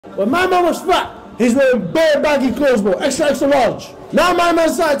When my man was fat, he's wearing bare baggy clothes, bro, extra large. Now my man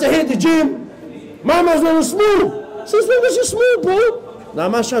started to hit the gym. My man's wearing small. Since when was you small, bro? Now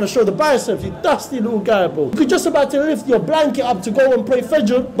man's trying to show the biceps, you dusty little guy, bro. You're just about to lift your blanket up to go and play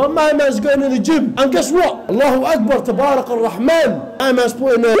Fajr, but my man's going in the gym. And guess what? Allahu Akbar, Tabarak al-Rahman. My man's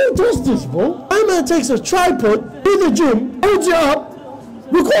putting who does this, bro? My man takes a tripod to the gym, holds it up,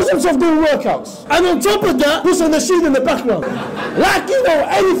 records himself doing workouts. And on top of that, puts a nasheed in the background. Like you know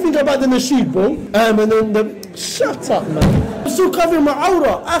anything about the nasheed, bro. And then shut up, man. I'm still covering my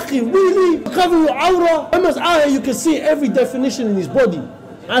aura. Akhi, really? Covering your aura? I'm as out here, you can see every definition in his body.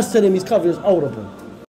 I tell him he's covering his aura, bro.